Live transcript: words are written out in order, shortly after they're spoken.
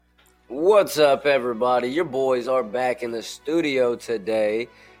What's up, everybody? Your boys are back in the studio today.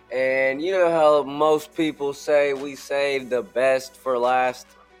 And you know how most people say we save the best for last?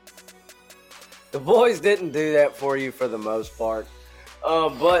 The boys didn't do that for you for the most part.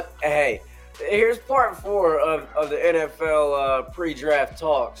 But hey, here's part 4 of the NFL pre-draft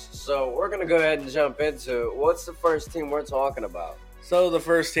talks. So we're going to go ahead and jump into it. What's the first team we're talking about? So the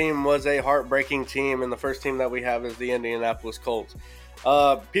first team was a heartbreaking team, and the first team that we have is the Indianapolis Colts.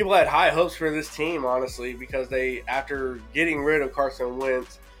 People had high hopes for this team, honestly, because they, after getting rid of Carson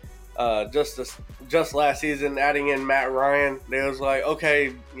Wentz just last season, adding in Matt Ryan, they was like,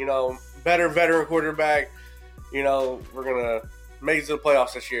 okay, better veteran quarterback, we're going to make it to the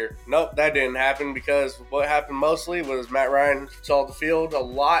playoffs this year. Nope, that didn't happen because what happened mostly was Matt Ryan saw the field a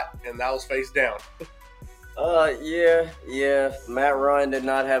lot, and that was face down. Yeah. Matt Ryan did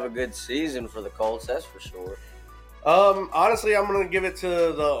not have a good season for the Colts, that's for sure. Honestly, I'm going to give it to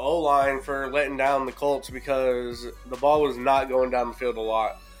the O-line for letting down the Colts because the ball was not going down the field a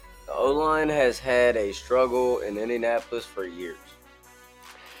lot. The O-line has had a struggle in Indianapolis for years.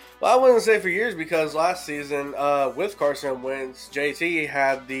 Well, I wouldn't say for years because last season, with Carson Wentz, JT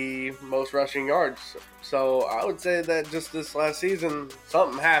had the most rushing yards. So I would say that just this last season,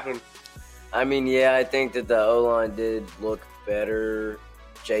 something happened. I mean, yeah, I think that the O-line did look better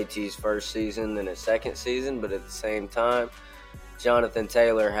JT's first season than his second season, but at the same time, Jonathan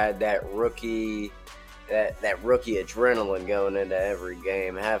Taylor had that rookie adrenaline going into every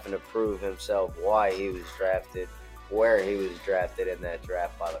game, having to prove himself why he was drafted, where he was drafted in that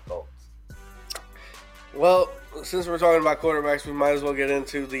draft by the Colts. Well, since we're talking about quarterbacks, we might as well get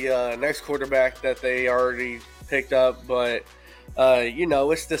into the next quarterback that they already picked up, but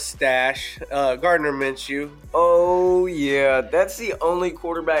it's the stash, Gardner Minshew. Oh, yeah. That's the only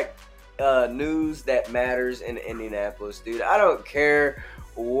quarterback news that matters in Indianapolis, dude. I don't care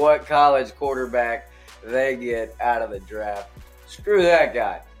what college quarterback they get out of the draft. Screw that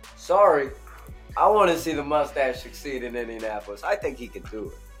guy. Sorry. I want to see the mustache succeed in Indianapolis. I think he can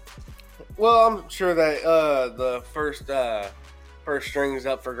do it. Well, I'm sure that the first string is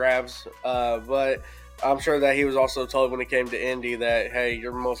up for grabs, but I'm sure that he was also told when he came to Indy that, hey,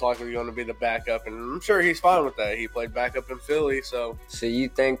 you're most likely going to be the backup, and I'm sure he's fine with that. He played backup in Philly, so. So you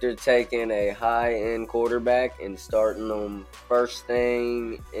think they're taking a high-end quarterback and starting them first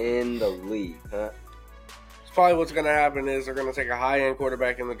thing in the league, huh? It's probably what's going to happen is they're going to take a high-end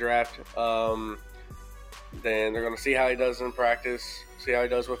quarterback in the draft. Then they're going to see how he does in practice, see how he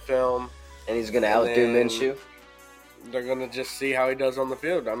does with film. And he's going to outdo Minshew? They're going to just see how he does on the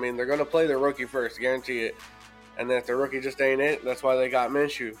field. I mean, they're going to play their rookie first, guarantee it. And then if the rookie just ain't it, that's why they got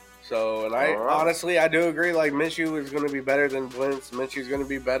Minshew. So, and honestly, I do agree, like, Minshew is going to be better than Wentz. Minshew is going to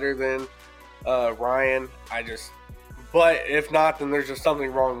be better than Ryan. But if not, then there's just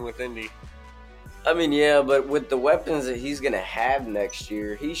something wrong with Indy. I mean, yeah, but with the weapons that he's going to have next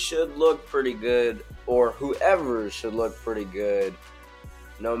year, he should look pretty good, or whoever should look pretty good,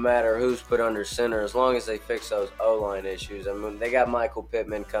 no matter who's put under center, as long as they fix those O-line issues. I mean, they got Michael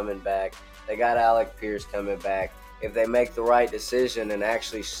Pittman coming back. They got Alec Pierce coming back. If they make the right decision and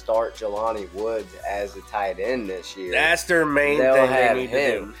actually start Jelani Woods as a tight end this year, that's their main thing they need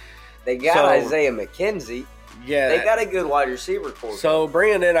to do. They got Isaiah McKenzie. Yeah. They got a good wide receiver core. So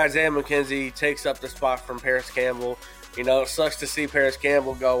bringing in Isaiah McKenzie takes up the spot from Paris Campbell. It sucks to see Paris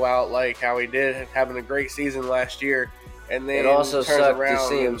Campbell go out like how he did, having a great season last year. And then it also sucked to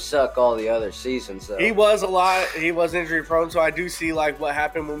see him suck all the other seasons. Though. He was injury prone, so I do see like what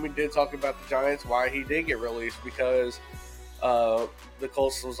happened when we did talk about the Giants, why he did get released, because the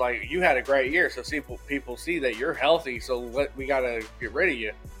Colts was like, you had a great year, so people see that you're healthy, so we got to get rid of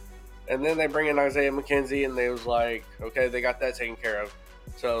you. And then they bring in Isaiah McKenzie, and they was like, okay, they got that taken care of.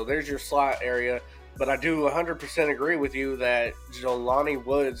 So there's your slot area. But I do 100% agree with you that Jelani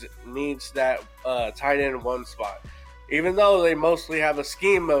Woods needs that tight end one spot. Even though they mostly have a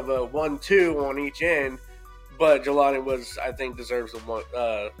scheme of a 1-2 on each end, but Jelani Woods, I think, deserves the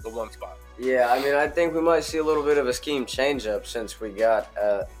one spot. Yeah, I mean, I think we might see a little bit of a scheme change-up since we got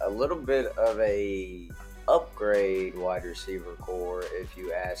a little bit of a upgrade wide receiver core, if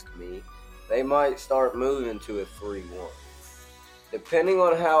you ask me. They might start moving to a 3-1. Depending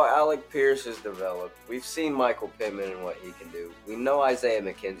on how Alec Pierce is developed, we've seen Michael Pittman and what he can do. We know Isaiah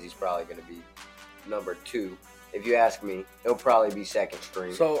McKenzie's probably going to be number 2. If you ask me, he'll probably be second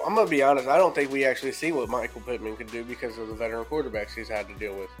string. So I'm going to be honest, I don't think we actually see what Michael Pittman could do because of the veteran quarterbacks he's had to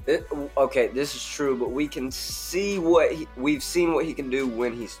deal with. Okay, this is true, but we can see we've seen what he can do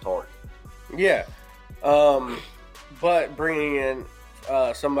when he's starting. Yeah. But bringing in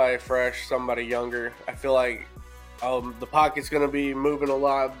somebody fresh, somebody younger, I feel like The pocket's going to be moving a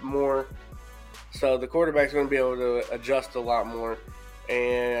lot more. So the quarterback's going to be able to adjust a lot more.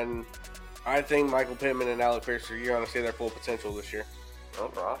 And I think Michael Pittman and Alec Pierce, you're going to see their full potential this year.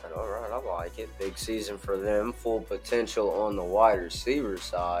 All right. I like it. Big season for them. Full potential on the wide receiver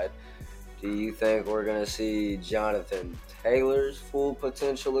side. Do you think we're going to see Jonathan Taylor's full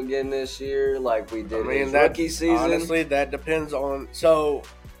potential again this year like we did his rookie season? Honestly, that depends on... So,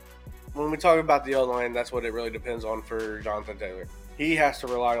 when we talk about the O-line, that's what it really depends on for Jonathan Taylor. He has to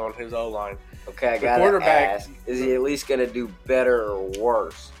rely on his O-line. Okay, I got to ask, is he at least going to do better or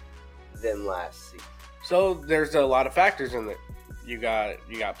worse than last season? So, there's a lot of factors in it. You got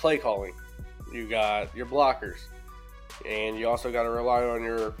play calling. You got your blockers. And you also got to rely on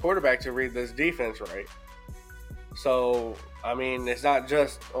your quarterback to read this defense right. So, I mean, it's not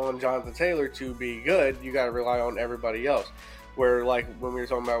just on Jonathan Taylor to be good. You got to rely on everybody else. Where, like, when we were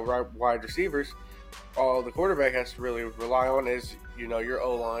talking about wide receivers, all the quarterback has to really rely on is, your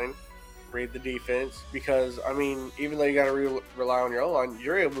O-line, read the defense. Because, I mean, even though you got to rely on your O-line,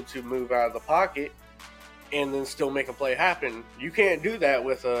 you're able to move out of the pocket and then still make a play happen. You can't do that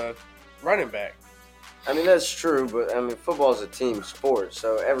with a running back. I mean, that's true, but, football is a team sport,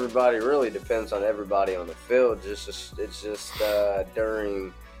 so everybody really depends on everybody on the field. It's just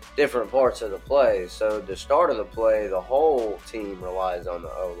during different parts of the play. So, the start of the play, the whole team relies on the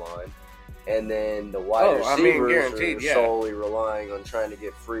O-line, and then the wide receivers are solely relying on trying to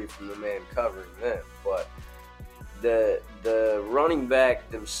get free from the man covering them. But the running back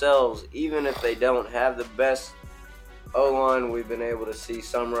themselves, even if they don't have the best O-line, we've been able to see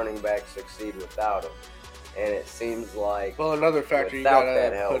some running backs succeed without him. And it seems like another factor you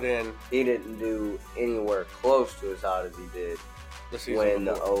gotta put in, he didn't do anywhere close to as hot as he did when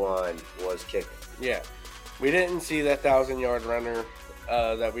the O-line was kicking. Yeah. We didn't see that 1,000-yard runner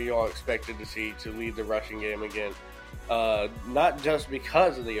that we all expected to see to lead the rushing game again. Not just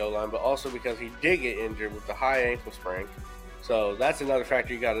because of the O-line, but also because he did get injured with the high ankle sprain. So that's another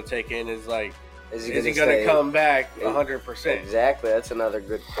factor you got to take in is like, is he going to come back 100%? Exactly. That's another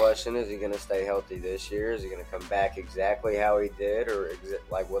good question. Is he going to stay healthy this year? Is he going to come back exactly how he did? Or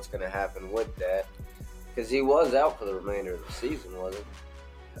what's going to happen with that? Because he was out for the remainder of the season, wasn't he?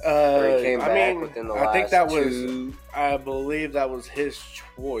 Or he came back within the last two. I believe that was his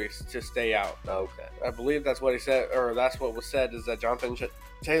choice to stay out. Okay. I believe that's what he said, or that's what was said, is that Jonathan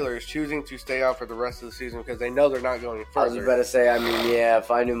Taylor is choosing to stay out for the rest of the season because they know they're not going further. I was about to say,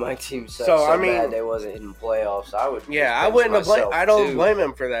 if I knew my team bad they wasn't in playoffs, I would. Yeah, I wouldn't have blamed. I don't blame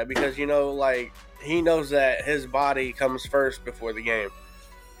him for that because he knows that his body comes first before the game.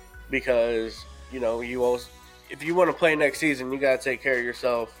 Because you always, if you want to play next season, you got to take care of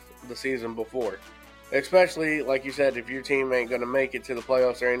yourself the season before. Especially, like you said, if your team ain't going to make it to the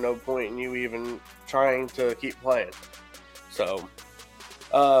playoffs, there ain't no point in you even trying to keep playing. So.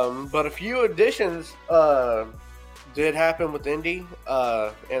 But a few additions did happen with Indy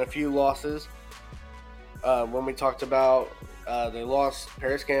and a few losses. When we talked about they lost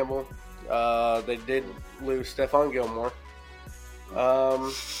Paris Campbell, they did lose Stephon Gilmore.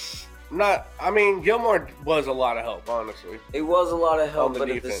 Gilmore was a lot of help, honestly. He was a lot of help, but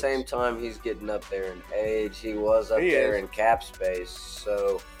defense. At the same time, he's getting up there in age. He was up there in cap space,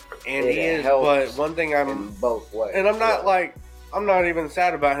 so and he is. But one thing in both ways, and I'm not even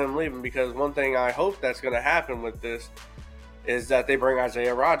sad about him leaving because one thing I hope that's going to happen with this is that they bring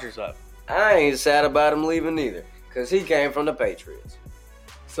Isaiah Rodgers up. I ain't sad about him leaving either because he came from the Patriots.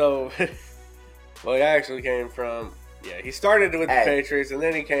 So, he actually came from, he started with the Patriots and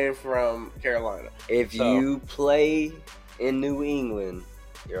then he came from Carolina. If you play in New England,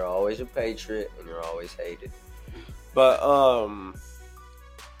 you're always a Patriot and you're always hated. But,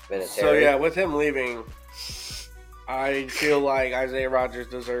 with him leaving, I feel like Isaiah Rodgers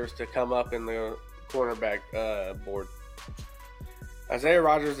deserves to come up in the cornerback board. Isaiah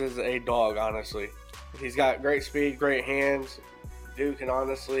Rodgers is a dog, honestly. He's got great speed, great hands. Dude can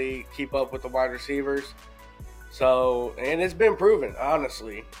honestly keep up with the wide receivers. So, and it's been proven,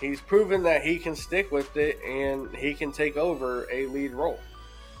 honestly. He's proven that he can stick with it and he can take over a lead role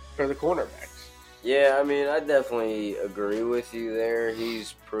for the cornerbacks. Yeah, I definitely agree with you there.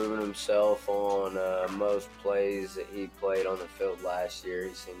 He's proven himself on most plays that he played on the field last year.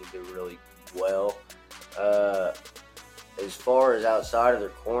 He seemed to do really well. As far as outside of their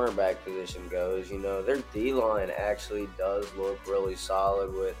cornerback position goes, their D-line actually does look really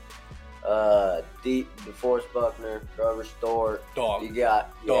solid with DeForest Buckner, Trevor Stewart. Dog. You got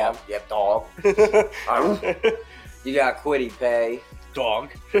dog. Dog. You got Kwity Paye.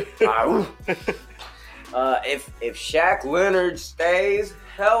 Dog. If Shaq Leonard stays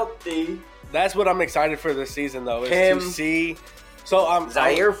healthy, that's what I'm excited for this season, though, is Him. to see. So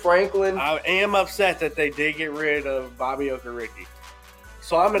Zaire Franklin. I am upset that they did get rid of Bobby Okereke.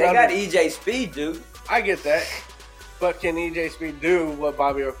 So They got EJ Speed, dude. I get that, but can EJ Speed do what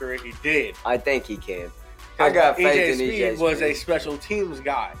Bobby Okereke did? I think he can. I got faith in EJ Speed. Was a special teams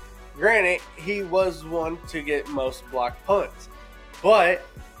guy. Granted, he was one to get most blocked punts, but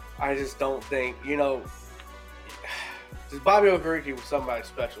I just don't think, Bobby Okereke was somebody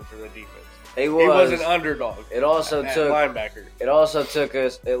special for the defense. He was an underdog. It also took linebacker. It also took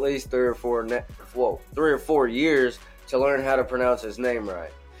us at least 3 or 4 years to learn how to pronounce his name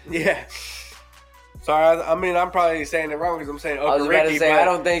right. Yeah. Sorry, I'm probably saying it wrong because I'm saying Okereke. I was about to say I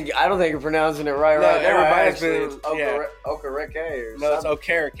don't think you're pronouncing it right now. Everybody's been Okereke or no, something. It's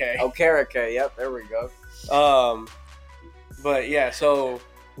Okereke. Okereke. Yep, there we go. But yeah, so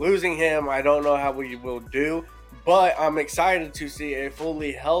losing him, I don't know how we will do. But I'm excited to see a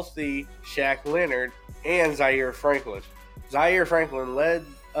fully healthy Shaq Leonard and Zaire Franklin. Zaire Franklin led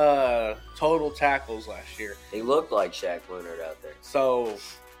total tackles last year. He looked like Shaq Leonard out there. So,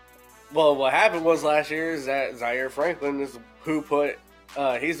 what happened was last year is that Zaire Franklin is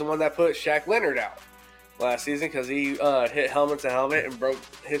he's the one that put Shaq Leonard out last season because he hit helmet to helmet and broke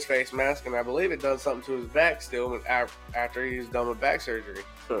his face mask, and I believe it done something to his back still after he's done with back surgery.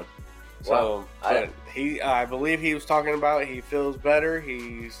 Huh. So, I believe he was talking about he feels better.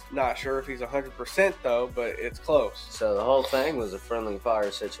 He's not sure if he's 100% though, but it's close. So the whole thing was a friendly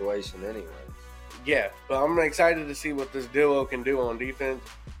fire situation anyway. Yeah, but I'm excited to see what this duo can do on defense.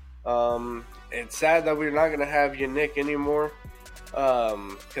 It's sad that we're not going to have Yannick anymore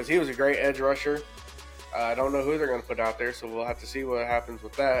because he was a great edge rusher. I don't know who they're going to put out there, so we'll have to see what happens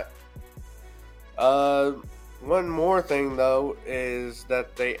with that. One more thing, though, is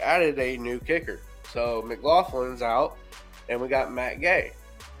that they added a new kicker. So McLaughlin's out, and we got Matt Gay.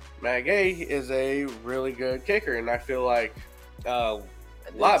 Matt Gay is a really good kicker, and I feel like a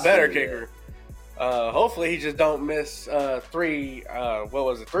lot better kicker. Hopefully he just don't miss 3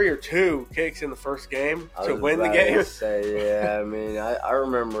 or 2 kicks in the first game to win the game. I mean, I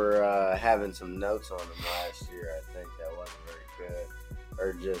remember having some notes on him last year. I think that wasn't very good.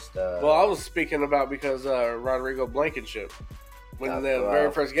 Or just I was speaking about because Rodrigo Blankenship, when the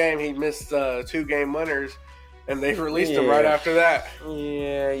very first game he missed 2 game winners, and they released him right after that.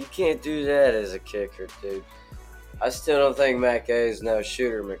 Yeah, you can't do that as a kicker, dude. I still don't think Matt Gay is no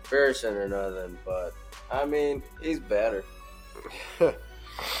Shooter McPherson or nothing, but I mean he's better.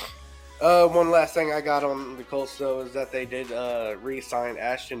 One last thing I got on the Colts though is that they did re-sign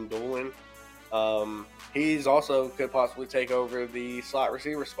Ashton Doolin. He's also could possibly take over the slot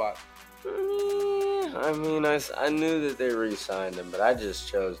receiver spot. I mean, I knew that they re-signed him, but I just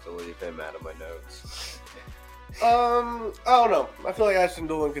chose to leave him out of my notes. I don't know. I feel like Ashton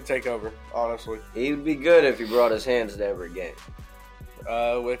Doolin could take over, honestly. He would be good if he brought his hands to every game.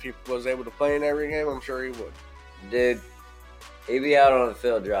 If he was able to play in every game, I'm sure he would. Dude, he'd be out on the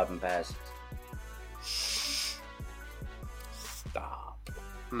field dropping passes. Stop.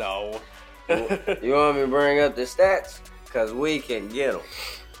 No. You want me to bring up the stats? Because we can get them.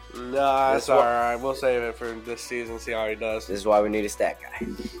 Nah, that's all right. We'll save it for this season, see how he does. This is why we need a stat guy.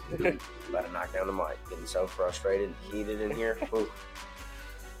 About to knock down the mic. Getting so frustrated and heated in here.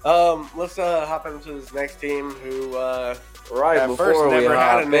 Let's hop into this next team who right before we never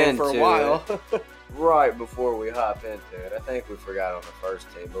hop had a name into for a while. Right before we hop into it, I think we forgot on the first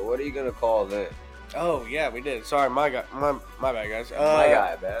team. But what are you gonna call them? Oh yeah, we did. Sorry, my bad, guys. My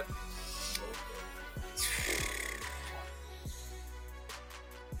guy, bad.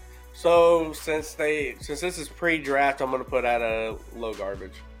 So since this is pre-draft, I'm gonna put out a low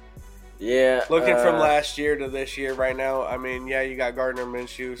garbage. Yeah. Looking from last year to this year right now, I mean, yeah, you got Gardner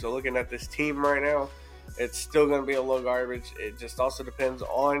Minshew. So looking at this team right now, it's still going to be a low garbage. It just also depends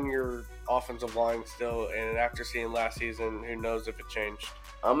on your offensive line still. And after seeing last season, who knows if it changed.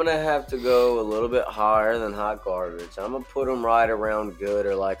 I'm going to have to go a little bit higher than hot garbage. I'm going to put them right around good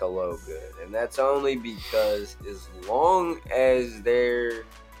or like a low good. And that's only because as long as their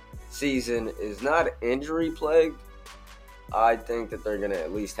season is not injury plagued, I think that they're going to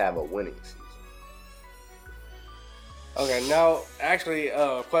at least have a winning season. Okay, now, actually,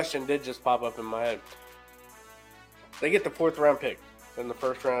 a question did just pop up in my head. They get the 4th round pick in the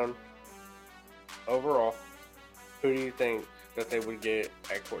 1st round overall. Who do you think that they would get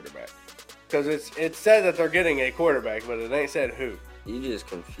at quarterback? Because it said that they're getting a quarterback, but it ain't said who. You just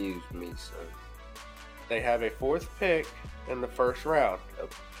confused me, son. They have a 4th pick in the 1st round.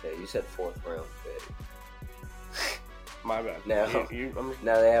 Okay, you said 4th round pick. My bad. Now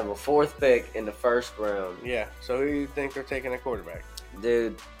they have a 4th pick in the 1st round. Yeah. So who do you think they're taking a quarterback?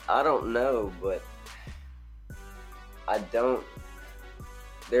 Dude, I don't know, but I don't.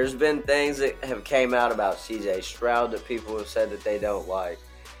 There's been things that have came out about CJ Stroud that people have said that they don't like.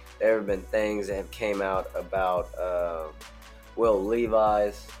 There have been things that have came out about Will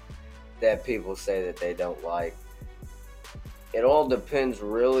Levis that people say that they don't like. It all depends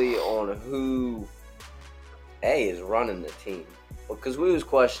really on who is running the team. Because we was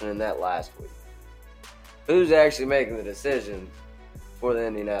questioning that last week. Who's actually making the decisions for the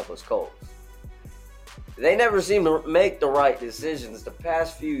Indianapolis Colts? They never seem to make the right decisions the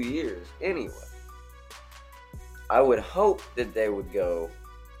past few years anyway. I would hope that they would go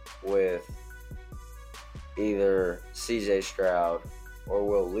with either CJ Stroud or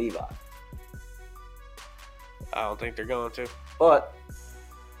Will Levis. I don't think they're going to. But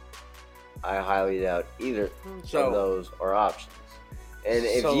I highly doubt either of those are options. And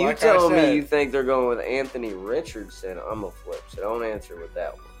if you like tell me you think they're going with Anthony Richardson, I'm a flip. So don't answer with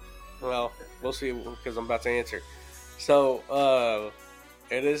that one. Well, we'll see because I'm about to answer. So,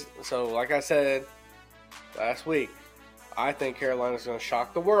 it is. So, like I said last week, I think Carolina's going to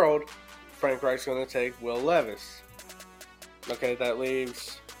shock the world. Frank Reich's going to take Will Levis. Okay, that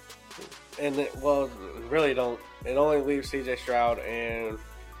leaves. Really don't. It only leaves CJ Stroud and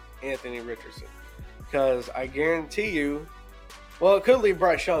Anthony Richardson. Because I guarantee you. Well, it could leave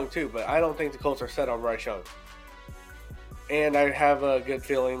Bryce Young too, but I don't think the Colts are set on Bryce Young. And I have a good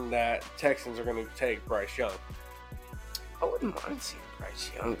feeling that Texans are going to take Bryce Young. I wouldn't mind seeing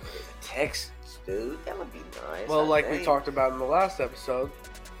Bryce Young for the Texans, dude. That would be nice. Well, we talked about in the last episode,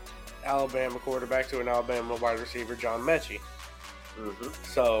 Alabama quarterback to an Alabama wide receiver, John Mechie. Mm-hmm.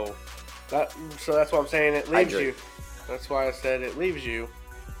 So that's what I'm saying. It leaves you. That's why I said it leaves you.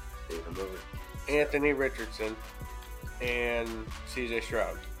 Anthony Richardson and CJ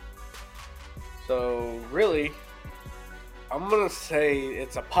Stroud. So really, I'm going to say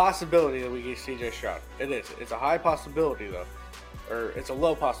it's a possibility that we get CJ Stroud. It is. It's a high possibility, though. Or it's a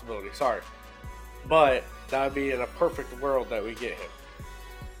low possibility, sorry. But that would be in a perfect world that we get him.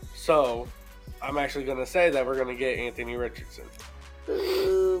 So, I'm actually going to say that we're going to get Anthony Richardson.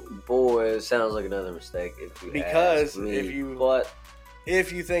 Boy, it sounds like another mistake if you because ask me.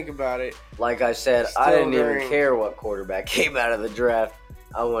 If you think about it, like I said, I didn't even care what quarterback came out of the draft.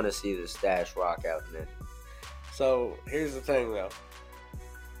 I want to see the stash rock out in it. So here's the thing, though.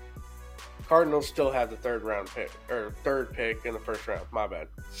 Cardinals still have the third pick in the first round. My bad.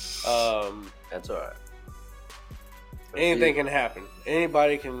 That's all right. Anything can happen.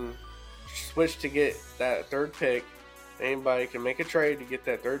 Anybody can switch to get that third pick. Anybody can make a trade to get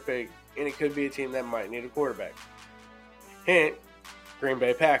that third pick, and it could be a team that might need a quarterback. Hint: Green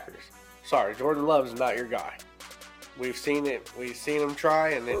Bay Packers. Sorry, Jordan Love is not your guy. We've seen it. We've seen him try,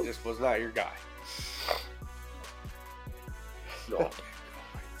 and it just was not your guy.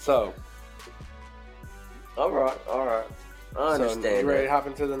 So, all right. I understand. So you ready to hop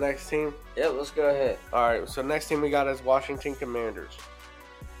into the next team? Yeah, let's go ahead. All right. So next team we got is Washington Commanders.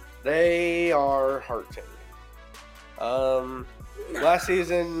 They are hurting. Last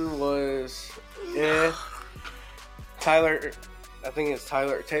season was Taylor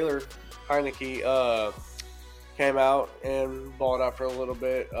Heineke came out and balled out for a little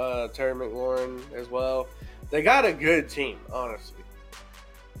bit. Terry McLaurin as well. They got a good team, honestly.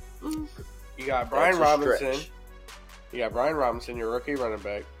 You got Brian Robinson. You got Brian Robinson, your rookie running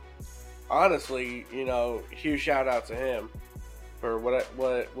back. Honestly, huge shout out to him for what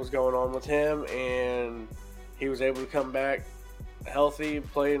was going on with him, and he was able to come back healthy,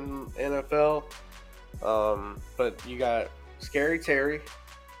 play in NFL. But you got Scary Terry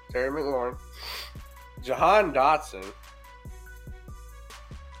McLaurin, Jahan Dotson.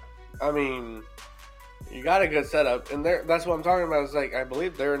 I mean, you got a good setup, and that's what I'm talking about. Is I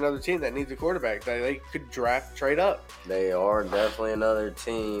believe they're another team that needs a quarterback that they could trade up. They are definitely another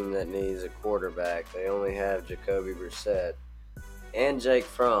team that needs a quarterback. They only have Jacoby Brissett and Jake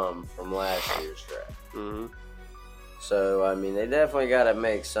Fromm from last year's draft. Mm-hmm. So, I mean, they definitely got to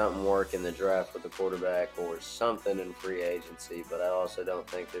make something work in the draft with the quarterback or something in free agency, but I also don't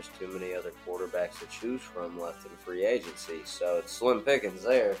think there's too many other quarterbacks to choose from left in free agency, so it's slim pickings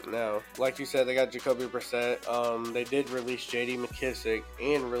there. No. Like you said, they got Jacoby Brissett. They did release J.D. McKissick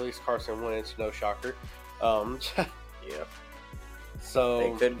and release Carson Wentz, no shocker. Yeah. So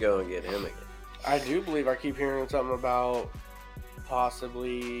they could go and get him again. I do believe I keep hearing something about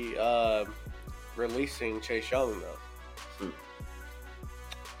possibly releasing Chase Young, though.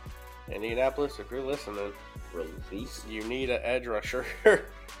 Indianapolis, if you're listening, release. You need an edge rusher.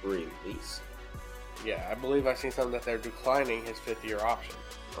 Release. Yeah, I believe I've seen something that they're declining his 5th-year option.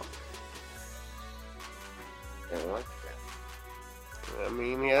 Oh. I don't like that. I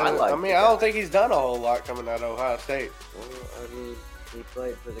mean, I like the I guy. don't think he's done a whole lot coming out of Ohio State. Well, I mean, he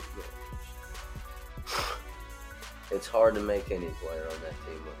played for the Commanders. It's hard to make any player on that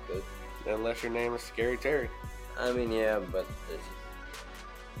team look good. Unless your name is Scary Terry. I mean, yeah, but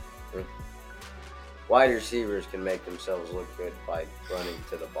wide receivers can make themselves look good by running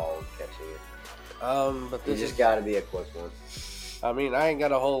to the ball and catching it. But You just got to be a quick one. I mean, I ain't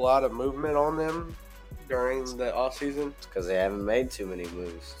got a whole lot of movement on them during the off season, Because they haven't made too many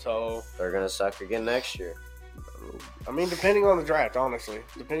moves. so They're going to suck again next year. I mean, depending on the draft, honestly,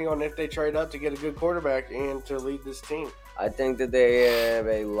 depending on if they trade up to get a good quarterback and to lead this team. I think that they have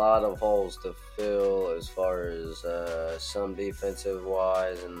a lot of holes to fill as far as some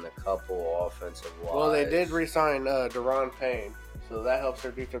defensive-wise and a couple offensive-wise. Well, they did re-sign Deron Payne, so that helps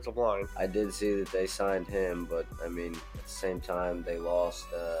their defensive line. I did see that they signed him, but, I mean, at the same time, they lost...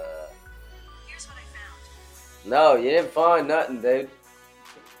 Here's what I found. No, you didn't find nothing, dude.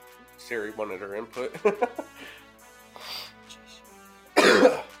 Siri wanted her input.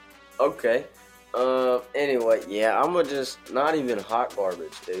 Okay. Anyway, yeah, I'm gonna just not even hot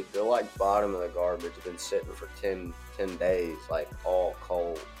garbage, dude. They're like bottom of the garbage. Been sitting for 10 days, like all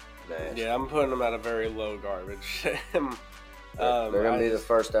cold. Nasty. Yeah, I'm putting them at a very low garbage. They're gonna be the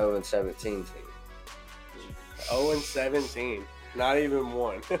first 0-17 team. 0-17, not even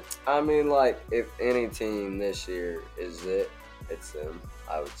one. I mean, like, if any team this year is it, it's them.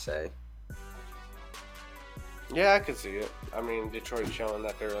 I would say. Yeah, I could see it. I mean, Detroit's showing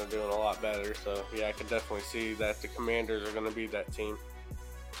that they're doing a lot better, so yeah, I could definitely see that the Commanders are going to be that team.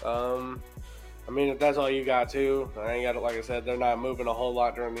 I mean, if that's all you got too, I ain't got it. Like I said, they're not moving a whole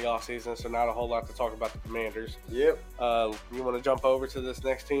lot during the offseason, so not a whole lot to talk about the Commanders. Yep. You want to jump over to this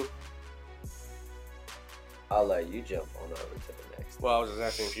next team? I'll let you jump on over to the next. Well, I was just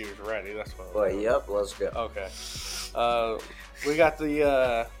asking if you was ready. That's what. But yep, let's go. Okay. We got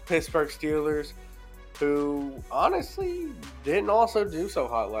the Pittsburgh Steelers, who honestly didn't also do so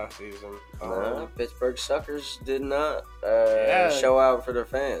hot last season. Pittsburgh suckers did not show out for their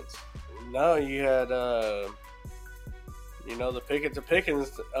fans. No, you had, the Pickett to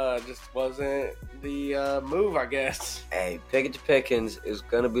Pickens just wasn't the move, I guess. Hey, Pickett to Pickens is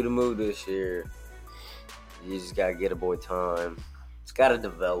going to be the move this year. You just got to get a boy time. It's got to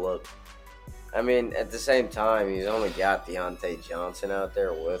develop. I mean, at the same time, he's only got Deontay Johnson out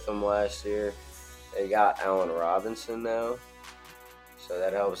there with him last year. They got Allen Robinson now, so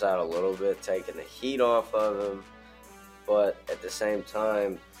that helps out a little bit, taking the heat off of him. But at the same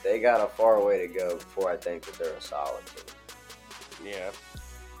time, they got a far way to go before I think that they're a solid team.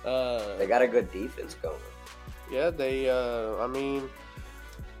 Yeah. They got a good defense going. Yeah, they, I mean,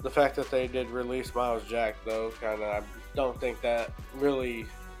 the fact that they did release Miles Jack, though, kind of, I don't think that really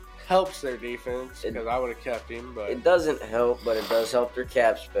helps their defense, because I would have kept him. But it doesn't help, but it does help their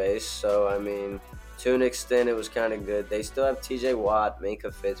cap space. So, I mean, to an extent, it was kind of good. They still have T.J. Watt,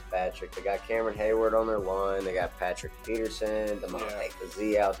 Minka Fitzpatrick. They got Cameron Hayward on their line. They got Patrick Peterson, DeMonte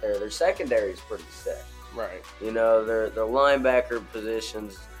Kazee out there. Their secondary is pretty set. Right. You know, their linebacker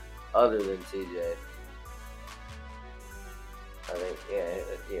positions, other than T.J. I think,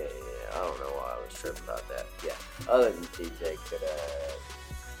 yeah. I don't know why I was tripping about that. Yeah, other than T.J.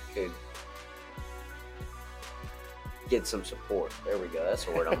 could get some support. There we go. That's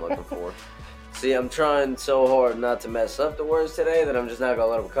the word I'm looking for. See, I'm trying so hard not to mess up the words today that I'm just not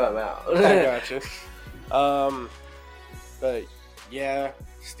gonna let them come out. I gotcha. But yeah,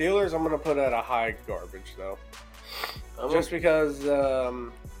 Steelers I'm gonna put at a high garbage though, just because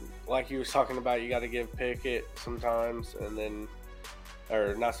like you was talking about, you got to give Pickett sometimes, and then,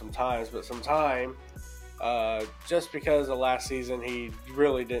 or not sometimes, but some time. Just because of last season, he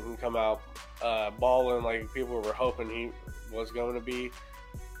really didn't come out balling like people were hoping he was going to be.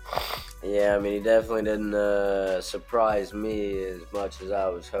 Yeah, I mean, he definitely didn't surprise me as much as I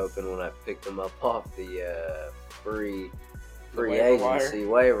was hoping when I picked him up off the free agency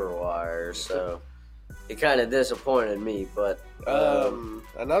waiver wire. So it kind of disappointed me. But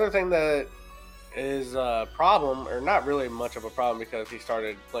another thing that is a problem, or not really much of a problem because he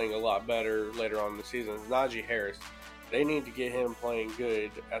started playing a lot better later on in the season, is Najee Harris. They need to get him playing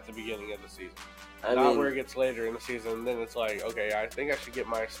good at the beginning of the season. Not where it gets later in the season, then it's like, okay, I think I should get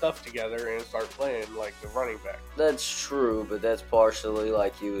my stuff together and start playing like the running back. That's true, but that's partially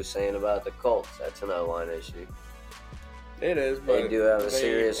like you were saying about the Colts. That's an O-line issue. It is, but they do have a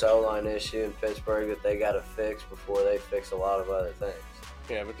serious O-line issue in Pittsburgh that they got to fix before they fix a lot of other things.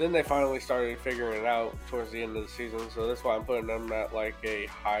 Yeah, but then they finally started figuring it out towards the end of the season, so that's why I'm putting them at like a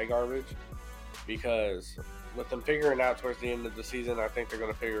high garbage, because with them figuring it out towards the end of the season, I think they're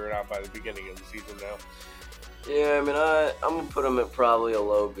going to figure it out by the beginning of the season now. Yeah, I mean, I'm gonna put him at probably a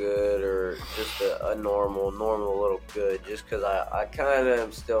low good or just a normal little good, just because I kind of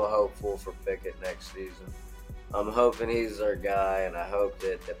am still hopeful for Pickett next season. I'm hoping he's our guy, and I hope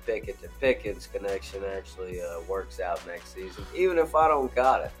that the Pickett to Pickens connection actually works out next season. Even if I don't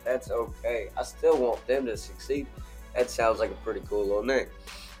got it, that's okay. I still want them to succeed. That sounds like a pretty cool little name.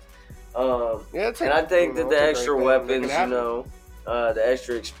 And I think that the extra weapons, the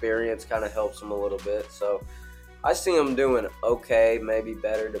extra experience kind of helps them a little bit. So I see them doing okay, maybe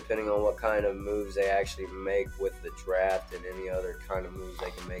better, depending on what kind of moves they actually make with the draft and any other kind of moves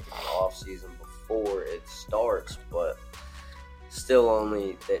they can make in the offseason before it starts. But still,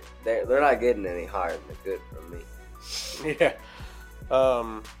 only that they're not getting any higher than the good from me. Yeah.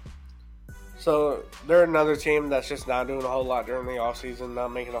 So they're another team that's just not doing a whole lot during the offseason, not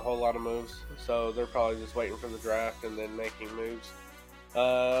making a whole lot of moves. So they're probably just waiting for the draft and then making moves.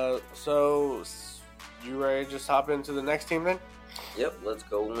 So you ready to just hop into the next team then? Yep, let's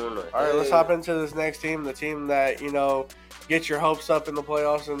go on. All right, let's hop into this next team, the team that, gets your hopes up in the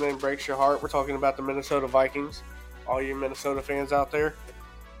playoffs and then breaks your heart. We're talking about the Minnesota Vikings, all you Minnesota fans out there.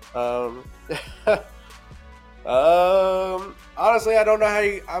 Honestly, I don't know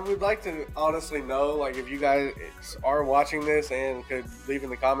I would like to honestly know, like, if you guys are watching this and could leave in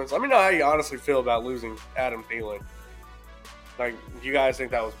the comments, let me know how you honestly feel about losing Adam Thielen. Like, do you guys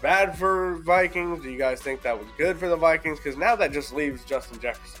think that was bad for Vikings? Do you guys think that was good for the Vikings? Because now that just leaves Justin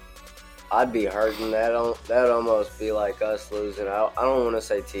Jefferson. I'd be hurting. That'd almost be like us losing. I don't want to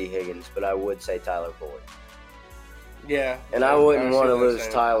say T. Higgins, but I would say Tyler Boyd. Yeah. And I wouldn't want to lose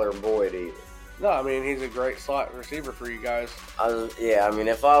Tyler Boyd either. No, I mean, he's a great slot receiver for you guys.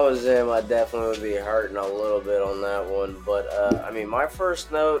 If I was him, I definitely would be hurting a little bit on that one. But, my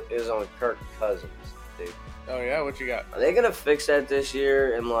first note is on Kirk Cousins, dude. Oh, yeah? What you got? Are they going to fix that this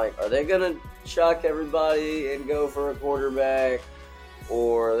year? And, are they going to chuck everybody and go for a quarterback?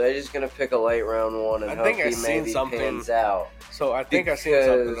 Or are they just going to pick a late round one and hope he maybe pans out? So I think I seen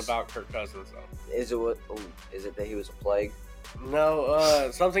something about Kirk Cousins, though. Is it that he was a plague? No,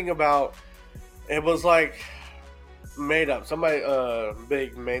 something about... It was made up. Somebody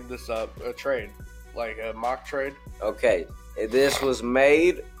big made this up. A trade, like a mock trade. Okay, this was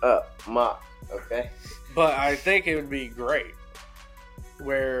made up, mock. Okay, but I think it would be great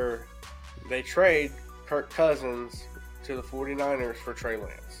where they trade Kirk Cousins to the 49ers for Trey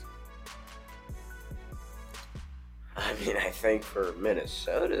Lance. I think for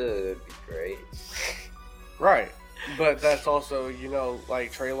Minnesota it'd be great. Right. But that's also,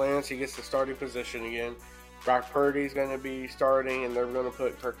 Trey Lance, he gets the starting position again. Brock Purdy's going to be starting, and they're going to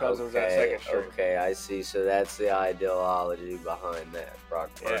put Kirk Cousins at second string. Okay, I see. So that's the ideology behind that.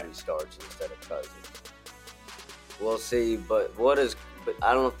 Brock Purdy starts instead of Cousins. We'll see, but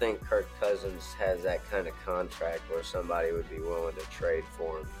I don't think Kirk Cousins has that kind of contract where somebody would be willing to trade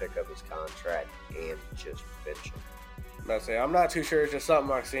for him, pick up his contract, and just bench him. I'm not too sure. It's just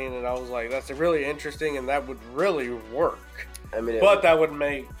something I've seen, and I was like, that's really interesting, and that would really work. But that would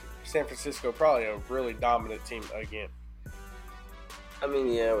make San Francisco probably a really dominant team again.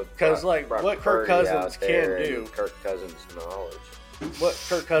 Because what Kirk Cousins can do, Kirk Cousins' knowledge. What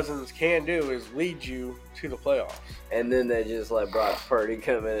Kirk Cousins can do is lead you to the playoffs. And then they just let Brock Purdy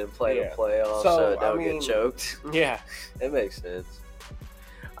come in and play the playoffs so it don't get choked. Yeah, it makes sense.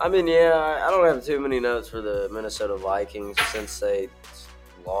 I don't have too many notes for the Minnesota Vikings since they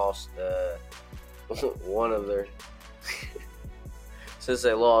lost one of their since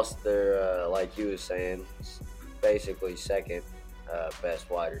they lost their like you were saying, basically second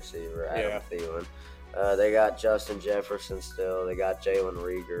best wide receiver, Adam Thielen. They got Justin Jefferson still. They got Jalen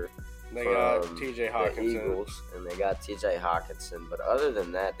Reagor. They got T.J. Hockenson. The Eagles, and they got T.J. Hockenson. But other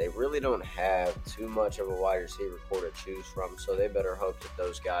than that, they really don't have too much of a wide receiver core to choose from, so they better hope that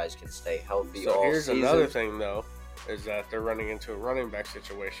those guys can stay healthy all season. Here's another thing, though, is that they're running into a running back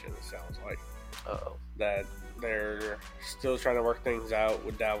situation, it sounds like. Uh-oh. That they're still trying to work things out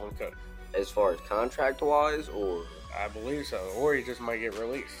with Dalvin Cook. As far as contract-wise, or? I believe so. Or he just might get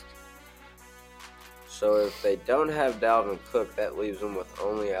released. So if they don't have Dalvin Cook, that leaves them with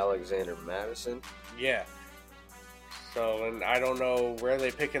only Alexander Madison? Yeah. So, and I don't know where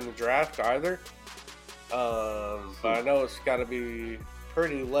they pick in the draft either. But I know it's got to be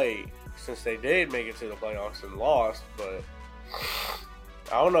pretty late since they did make it to the playoffs and lost. But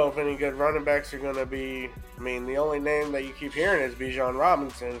I don't know if any good running backs are going to be. The only name that you keep hearing is Bijan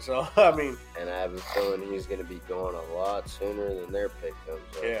Robinson. So, And I have a feeling he's going to be going a lot sooner than their pick comes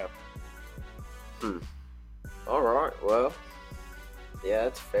up. Yeah. All right. Well, yeah,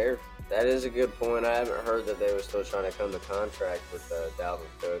 that's fair. That is a good point. I haven't heard that they were still trying to come to contract with Dalvin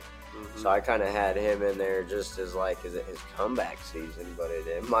Cook. So I kind of had him in there just as like his comeback season, but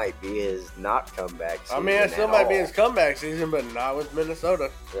it might be his not comeback season. I mean, it still might be his comeback season, but not with Minnesota.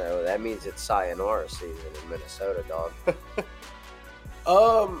 So that means it's sayonara season in Minnesota, dog.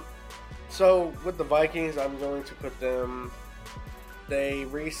 So with the Vikings, I'm going to put them.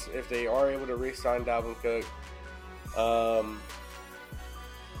 If they are able to re-sign Dalvin Cook.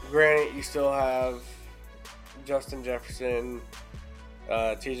 Granted, you still have Justin Jefferson,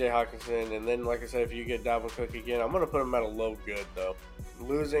 T.J. Hawkinson, and then, like I said, if you get Dalvin Cook again, I'm going to put him at a low good, though.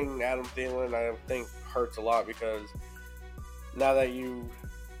 Losing Adam Thielen, I think, hurts a lot because now that you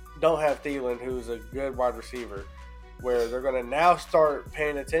don't have Thielen, who's a good wide receiver, where they're going to now start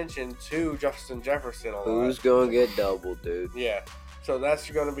paying attention to Justin Jefferson a lot. Who's going to get doubled, dude? Yeah. So that's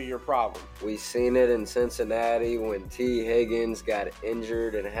going to be your problem. We seen it in Cincinnati when T. Higgins got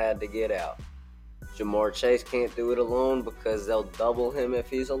injured and had to get out. Jamar Chase can't do it alone because they'll double him if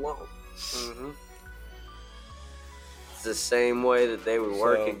he's alone. Mm-hmm. It's the same way that they would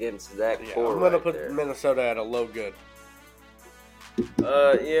work against that core. I'm going to right put there. Minnesota at a low good.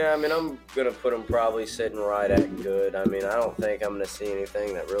 Yeah, I mean, I'm going to put them probably sitting right at good. I mean, I don't think I'm going to see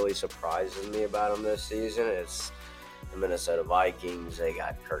anything that really surprises me about them this season. It's the Minnesota Vikings. They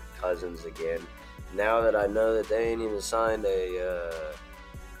got Kirk Cousins again. Now that I know that they ain't even signed a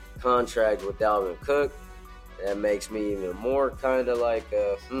contract with Dalvin Cook, that makes me even more kind of like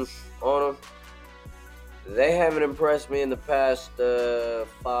on them. They haven't impressed me in the past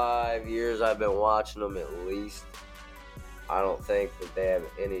 5 years I've been watching them at least. I don't think that they have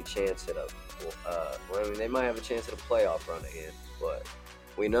any chance at I mean, they might have a chance at a playoff run again, but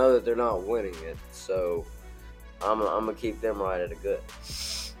we know that they're not winning it, so I'm gonna keep them right at a good.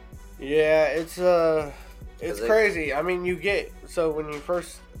 Yeah, it's crazy. I mean, when you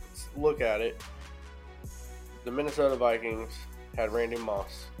first look at it, the Minnesota Vikings had Randy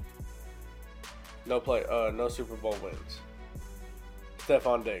Moss, no Super Bowl wins.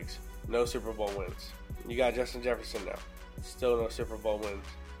 Stephon Diggs, no Super Bowl wins. You got Justin Jefferson now, still no Super Bowl wins.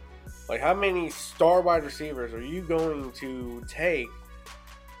 Like, how many star wide receivers are you going to take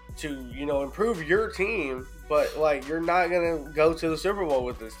to, improve your team, but, like, you're not going to go to the Super Bowl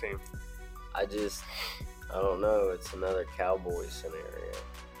with this team? I don't know. It's another Cowboys scenario.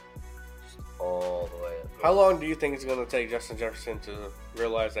 Just all the way up. How long do you think it's going to take Justin Jefferson to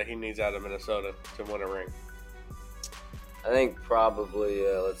realize that he needs out of Minnesota to win a ring? I think probably,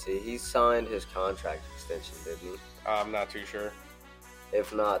 let's see, he signed his contract extension, didn't he? I'm not too sure.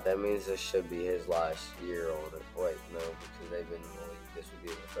 If not, that means this should be his last year on it. Wait, no, because they've been in the league. This would be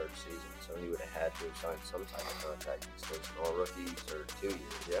the third season, so he would have had to have signed some type of contract extension. All rookies are 2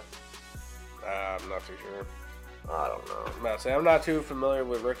 years, yeah? I'm not too sure. I don't know. I'm not too familiar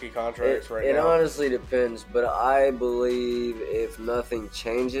with rookie contracts right now. It honestly depends, but I believe if nothing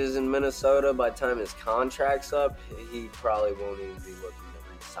changes in Minnesota by the time his contract's up, he probably won't even be looking to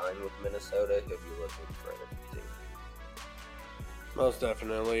re-sign with Minnesota. He'll be looking for a different team. Most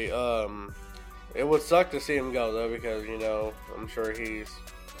definitely. It would suck to see him go, though, because, I'm sure he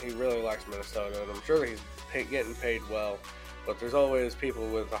really likes Minnesota, and I'm sure that he's getting paid well. But there's always people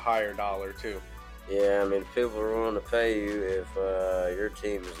with a higher dollar, too. Yeah, I mean, people are willing to pay you if your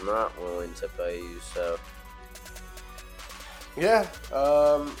team is not willing to pay you, so. Yeah,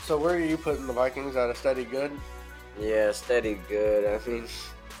 so where are you putting the Vikings? At a steady good? Yeah, steady good. I mean,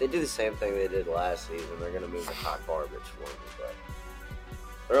 if they do the same thing they did last season, they're going to move the hot garbage for me, but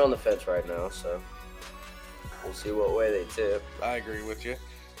they're on the fence right now, so we'll see what way they tip. I agree with you.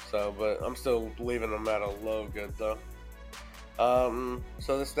 So, but I'm still leaving them at a low good, though.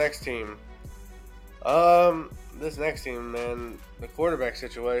 So this next team, man, the quarterback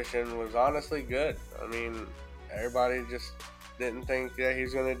situation was honestly good. I mean, everybody just didn't think that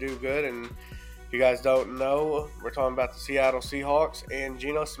he's going to do good. And if you guys don't know, we're talking about the Seattle Seahawks and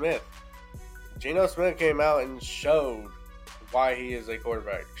Geno Smith. Geno Smith came out and showed why he is a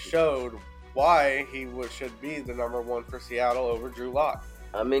quarterback, showed why he should be the number one for Seattle over Drew Lock.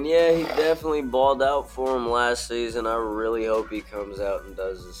 I mean, yeah, he definitely balled out for him last season. I really hope he comes out and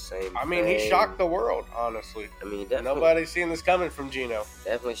does the same thing. I mean, he shocked the world, honestly. I mean, definitely. Nobody's seen this coming from Geno.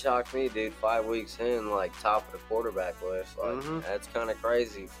 Definitely shocked me, dude. 5 weeks in, like, top of the quarterback list. Like, that's kind of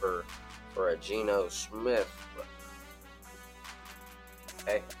crazy for a Geno Smith. But,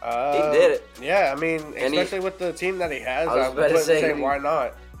 hey, he did it. Yeah, I mean, especially with the team that he has, I was about to say, why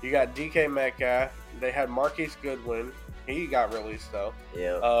not? You got DK Metcalf. They had Marquise Goodwin. He got released, though.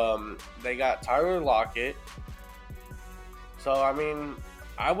 Yeah. They got Tyler Lockett. So, I mean,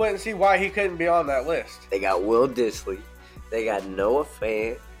 I wouldn't see why he couldn't be on that list. They got Will Dissly. They got Noah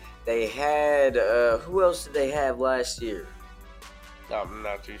Fant. They had who else did they have last year? I'm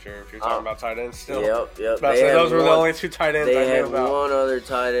not too sure if you're talking about tight ends still. Yep. Those were the only 2 tight ends I They knew had about. one other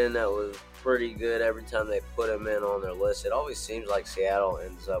tight end that was pretty good every time they put him in on their list. It always seems like Seattle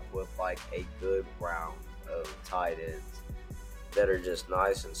ends up with like a good round of tight ends that are just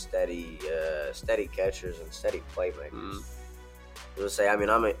nice and steady catchers and steady playmakers. Mm. I would say, I mean,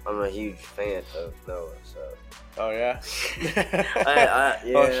 I'm a huge fan of Noah, so. Oh, yeah?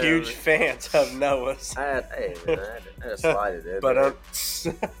 Yeah, huge fans of Noah's. I had to slide it in. But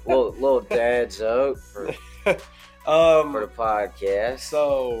little dad joke for the podcast.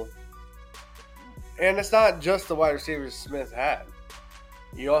 So, and it's not just the wide receivers Smith had.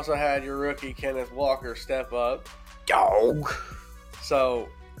 You also had your rookie Kenneth Walker step up. Dog. So,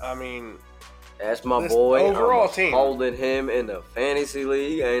 I mean, that's my this boy. overall I'm team holding him in the fantasy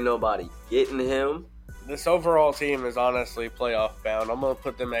league. Ain't nobody getting him. this overall team is honestly playoff bound. I'm gonna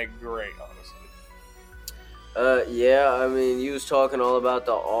put them at great, honestly. Yeah. I mean, you was talking all about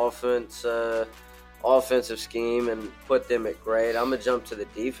the offensive scheme and put them at great. I'm gonna jump to the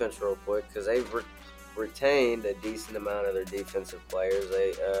defense real quick because they've retained a decent amount of their defensive players.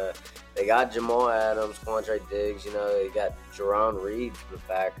 They got Jamal Adams, Quandre Diggs. You know, they got Jerron Reed from the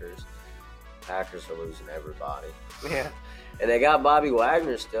Packers. Packers are losing everybody. Yeah. And they got Bobby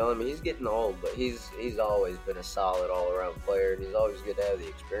Wagner still. I mean, he's getting old, but he's always been a solid all-around player, and he's always good to have the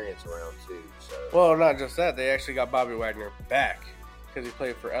experience around, too. So. Well, not just that. They actually got Bobby Wagner back because he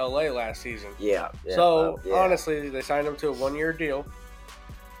played for L.A. last season. Yeah. So, yeah. honestly, they signed him to a 1-year deal.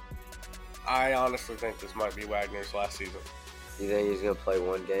 I honestly think this might be Wagner's last season. You think he's going to play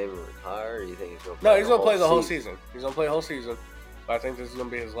one game and retire, or you think he's going to No, he's going to play the whole season. He's going to play the whole season. But I think this is going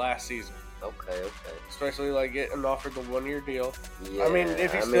to be his last season. Okay. Especially, like, getting offered the 1-year deal. Yeah. I mean,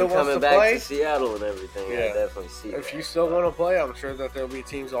 if he still wants coming to back play, to Seattle and everything, I definitely see that. if you still want to play, I'm sure that there'll be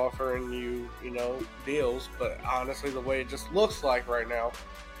teams offering you, deals. But honestly, the way it just looks like right now,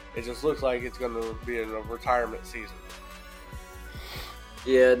 it just looks like it's going to be in a retirement season.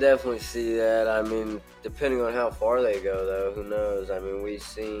 Yeah, I definitely see that. I mean, depending on how far they go, though, who knows? I mean, we've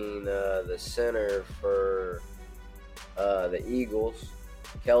seen the center for the Eagles,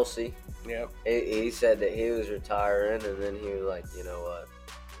 Kelsey. Yep. He said that he was retiring, and then he was like, you know what?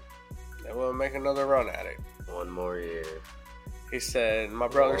 They will make another run at it. One more year. He said, my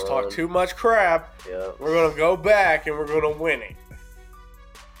brothers talk too much crap. Yep. We're going to go back, and we're going to win it.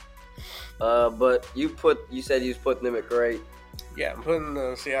 But you said you was putting them at great. Yeah, I'm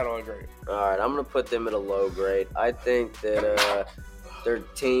putting Seattle at great. All right, I'm going to put them at a low grade. I think that their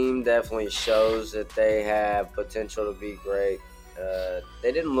team definitely shows that they have potential to be great.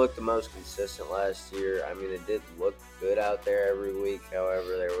 They didn't look the most consistent last year. I mean, it did look good out there every week.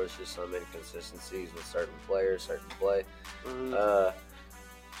 However, there was just some inconsistencies with certain players, certain play. Mm-hmm.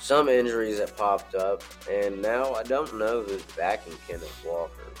 Some injuries that popped up, and now I don't know who's backing Kenneth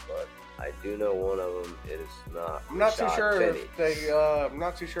Walker, but I do know one of them is not. I'm not too Rashad sure Penny. if they. I'm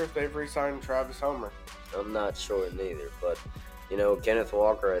not too sure if they've re-signed Travis Homer. I'm not sure neither, but Kenneth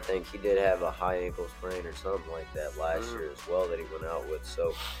Walker, I think he did have a high ankle sprain or something like that last year as well that he went out with.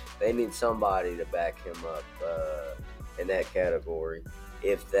 So they need somebody to back him up in that category.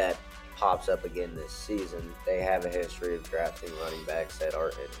 If that pops up again this season, they have a history of drafting running backs that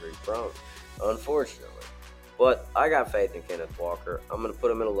are injury prone, unfortunately. But I got faith in Kenneth Walker. I'm going to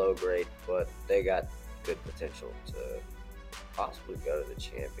put him in a low grade, but they got good potential to possibly go to the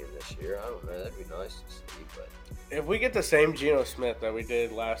champion this year. I don't know. That'd be nice to see. But If we get the same Geno Smith that we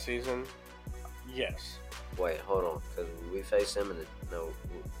did last season, yes. wait, hold on, because we faced them in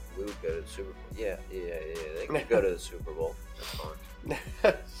we would go to the Super Bowl. Yeah. They could go to the Super Bowl.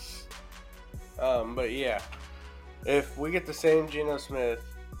 That's fine. But yeah, if we get the same Geno Smith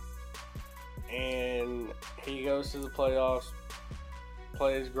and he goes to the playoffs,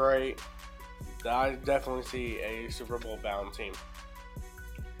 plays great, I definitely see a Super Bowl bound team.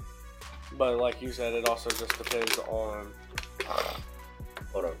 But like you said, it also just depends on.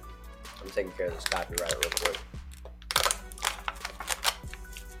 Hold on, I'm taking care of this copyright real quick.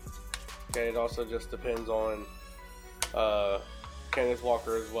 Okay, it also just depends on Kenneth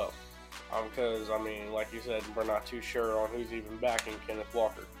Walker as well. Because, like you said, we're not too sure on who's even backing Kenneth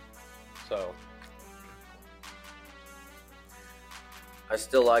Walker. So, I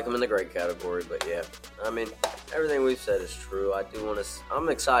still like him in the great category, but yeah, everything we've said is true. I'm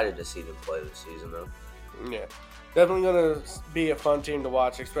excited to see them play this season, though. yeah. Definitely going to be a fun team to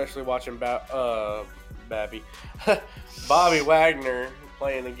watch, especially watching Bobby Wagner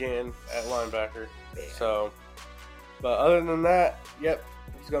playing again at linebacker. Yeah. So, but other than that, yep,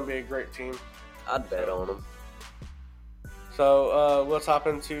 it's going to be a great team. I'd bet on him. So let's hop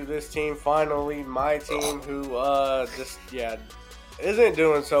into this team. Finally, my team, who isn't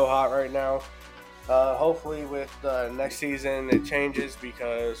doing so hot right now. Hopefully, with next season, it changes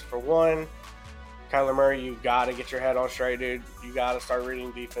because for one, Kyler Murray, you got to get your head on straight, dude. You got to start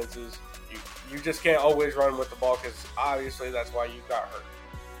reading defenses. You just can't always run with the ball because obviously that's why you got hurt.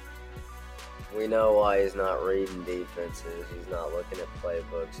 We know why he's not reading defenses. He's not looking at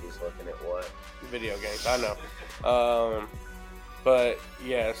playbooks. He's looking at what? Video games. I know. But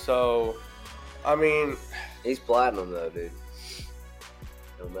yeah, so I mean, he's platinum though, dude.